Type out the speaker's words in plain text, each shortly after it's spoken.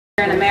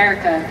in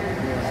America.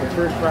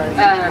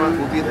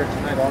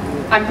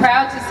 I'm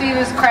proud to see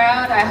this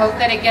crowd. I hope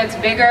that it gets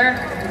bigger.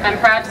 I'm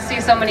proud to see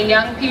so many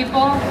young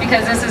people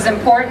because this is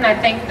important. I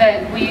think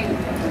that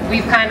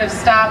we've kind of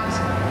stopped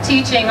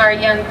teaching our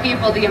young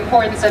people the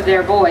importance of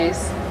their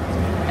voice.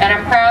 And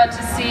I'm proud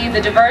to see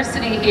the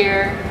diversity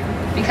here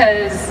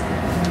because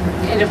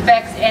it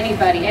affects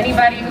anybody.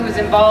 Anybody who is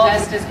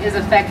involved is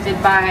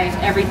affected by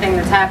everything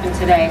that's happened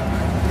today.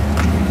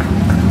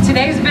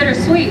 Today's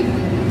bittersweet.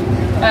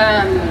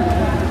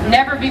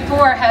 Never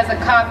before has a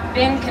cop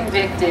been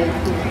convicted,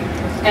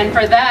 and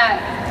for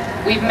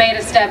that we've made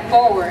a step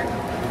forward,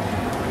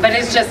 but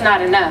it's just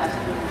not enough.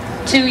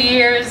 2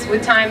 years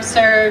with time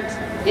served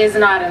is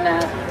not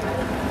enough.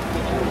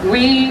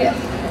 We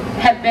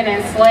have been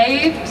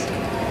enslaved,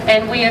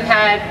 and we have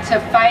had to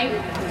fight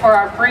for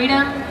our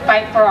freedom,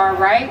 fight for our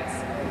rights,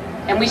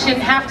 and we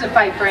shouldn't have to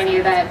fight for any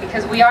of that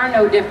because we are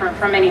no different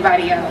from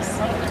anybody else.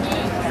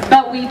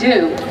 But we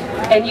do,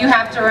 and you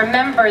have to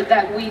remember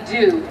that we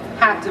do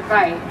have to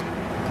fight.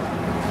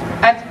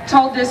 I've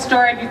told this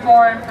story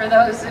before, and for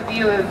those of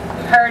you who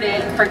have heard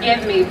it,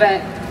 forgive me,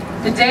 but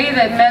the day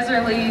that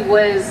Messerly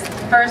was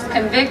first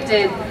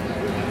convicted,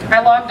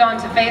 I logged on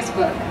to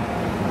Facebook,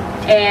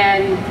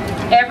 and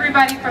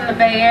everybody from the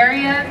Bay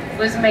Area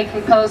was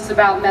making posts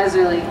about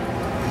Messerly.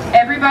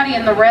 Everybody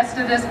in the rest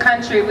of this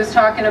country was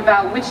talking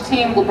about which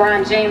team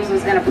LeBron James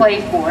was going to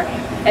play for.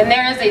 And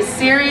there is a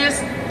serious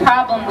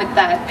problem with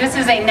that. This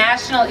is a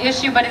national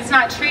issue, but it's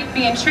not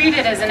being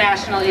treated as a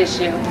national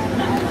issue.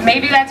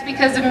 Maybe that's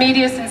because of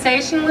media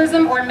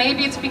sensationalism, or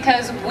maybe it's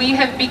because we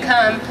have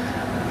become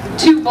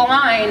too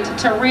blind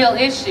to real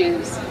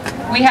issues.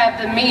 We have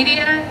the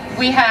media,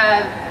 we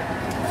have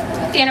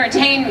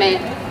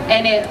entertainment,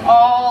 and it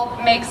all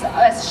makes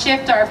us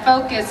shift our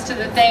focus to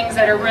the things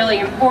that are really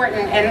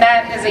important, and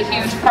that is a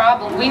huge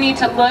problem. We need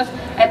to look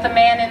at the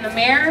man in the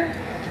mirror.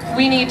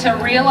 We need to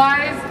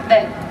realize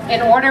that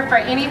in order for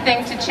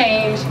anything to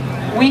change,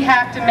 we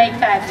have to make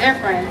that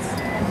difference.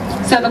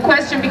 So the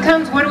question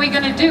becomes, what are we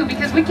going to do?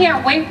 Because we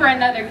can't wait for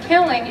another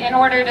killing in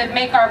order to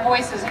make our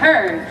voices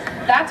heard.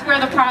 That's where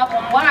the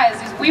problem lies,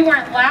 is we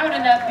weren't loud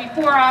enough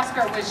before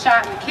Oscar was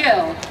shot and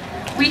killed.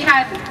 We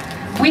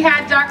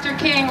had Dr.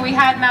 King, we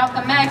had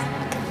Malcolm X,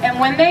 and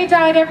when they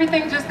died,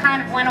 everything just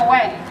kind of went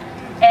away.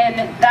 And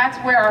that's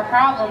where our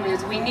problem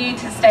is. We need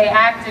to stay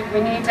active,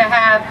 we need to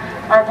have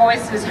our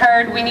voices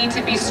heard, we need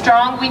to be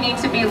strong, we need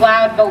to be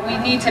loud, but we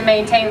need to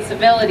maintain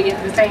civility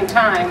at the same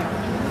time.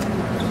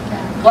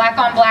 Black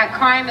on black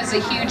crime is a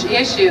huge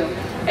issue.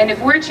 And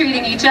if we're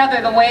treating each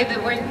other the way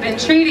that we've been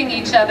treating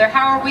each other,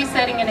 how are we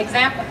setting an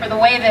example for the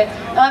way that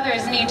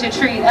others need to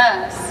treat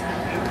us?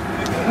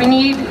 We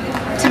need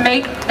to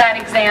make that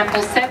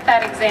example, set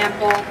that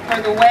example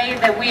for the way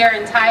that we are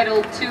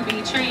entitled to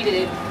be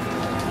treated.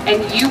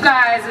 And you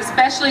guys,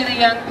 especially the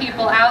young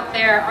people out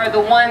there, are the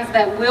ones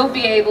that will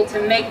be able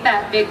to make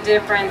that big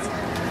difference.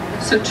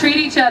 So treat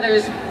each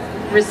other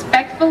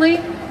respectfully,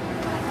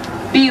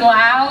 be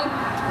loud,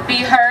 be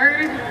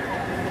heard,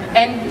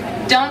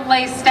 and don't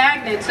lay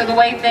stagnant to the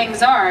way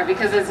things are,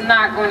 because it's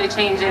not going to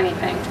change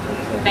anything.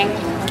 Thank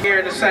you.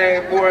 Here to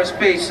say more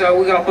speech, so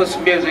we're gonna put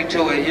some music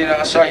to it, you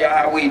know, show you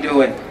how we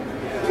do it.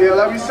 Yeah,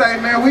 let me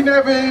say, man, we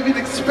never even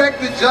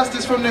expected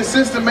justice from this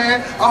system,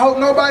 man. I hope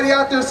nobody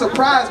out there is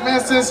surprised, man.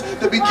 Since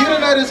the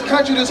beginning of this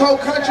country, this whole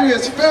country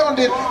is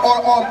founded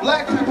on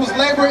black people's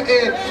labor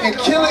and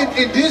killing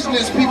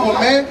indigenous people,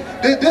 man.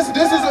 This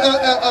is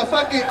a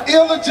fucking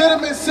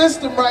illegitimate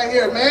system right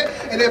here, man.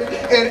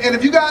 And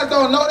if you guys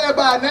don't know that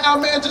by now,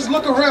 man, just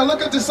look around,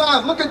 look at the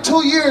signs. Look at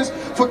 2 years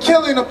for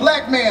killing a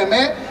black man,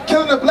 man.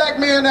 Killing a black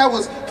man that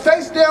was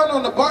face down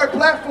on the BART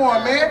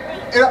platform, man.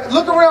 And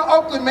look around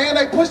Oakland, man.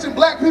 They pushing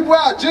black people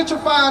out,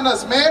 gentrifying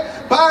us,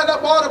 man. Buying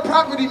up all the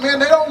property, man.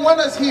 They don't want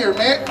us here,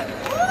 man.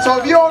 So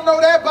if you don't know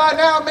that by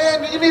now,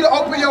 man, you need to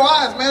open your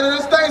eyes, man. And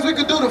there's things we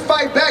can do to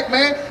fight back,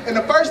 man. And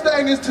the first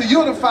thing is to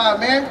unify,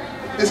 man.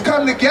 Is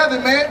come together,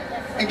 man,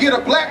 and get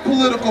a black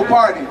political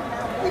party,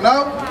 you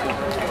know?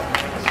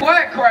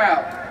 Quiet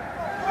crowd.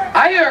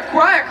 I hear a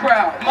quiet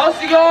crowd.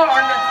 Most of y'all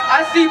are,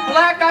 I see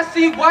black, I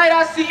see white,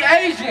 I see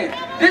Asian.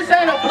 This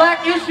ain't a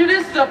black issue,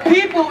 this is a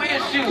people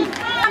issue.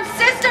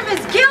 System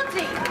is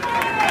guilty.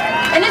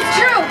 And it's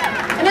true.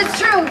 And it's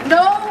true.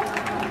 No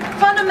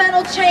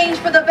fundamental change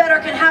for the better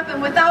can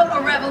happen without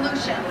a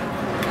revolution.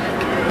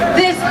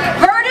 This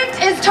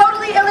verdict is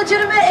totally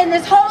illegitimate, and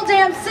this whole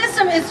damn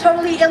system is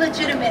totally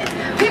illegitimate.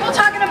 People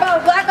talking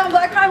about black on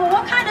black crime, well,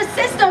 what kind of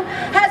system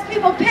has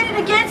people pitted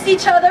against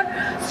each other,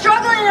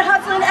 struggling and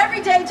hustling every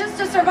day just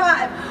to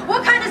survive?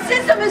 What kind of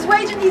system is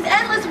waging these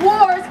endless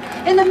wars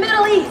in the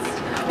Middle East?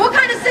 What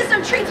kind of system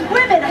treats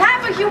women,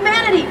 half of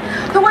humanity,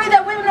 the way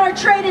that women are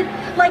traded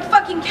like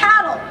fucking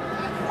cattle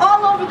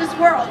all over this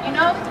world, you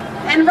know?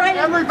 And right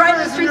in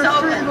the streets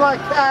of Oakland.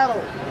 Like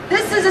cattle.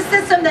 This is a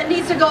system that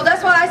needs to go.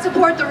 That's why I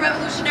support the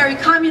Revolutionary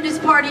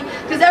Communist Party,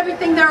 because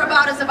everything they're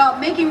about is about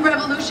making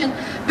revolution,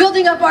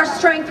 building up our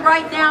strength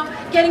right now,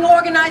 getting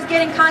organized,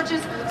 getting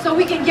conscious, so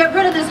we can get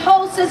rid of this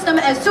whole system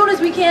as soon as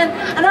we can.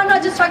 And I'm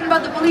not just talking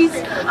about the police,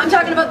 I'm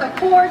talking about the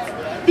courts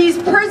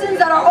these prisons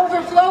that are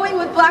overflowing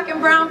with black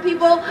and brown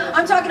people.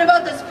 I'm talking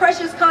about this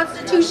precious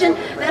Constitution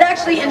that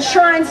actually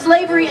enshrines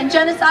slavery and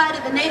genocide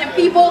of the Native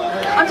people.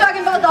 I'm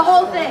talking about the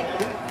whole thing.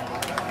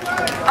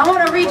 I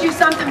want to read you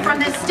something from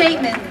this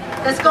statement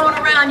that's going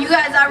around. You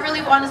guys, I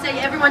really want to say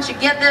everyone should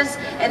get this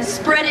and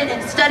spread it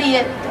and study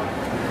it.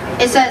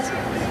 It says,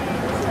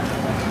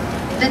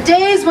 the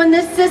days when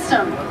this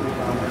system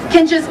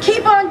can just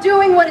keep on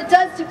doing what it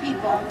does to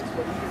people,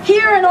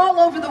 here and all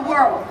over the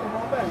world,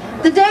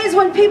 the days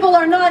when people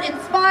are not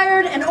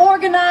inspired and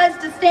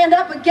organized to stand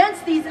up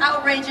against these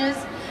outrages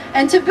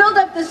and to build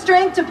up the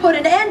strength to put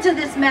an end to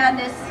this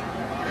madness,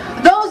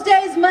 those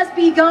days must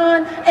be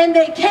gone, and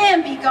they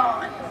can be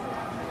gone.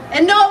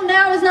 And no,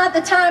 now is not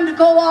the time to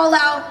go all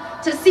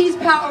out to seize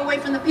power away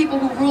from the people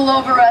who rule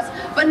over us,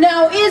 but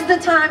now is the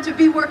time to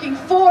be working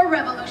for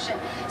revolution,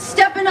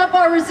 stepping up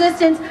our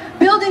resistance,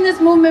 building this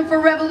movement for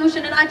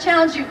revolution. And I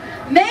challenge you,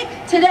 make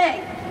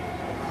today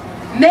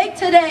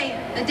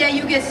the day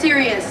you get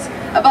serious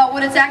about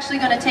what it's actually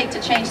going to take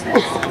to change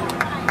this.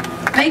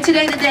 Make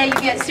today the day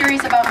you get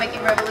serious about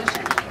making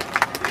revolution.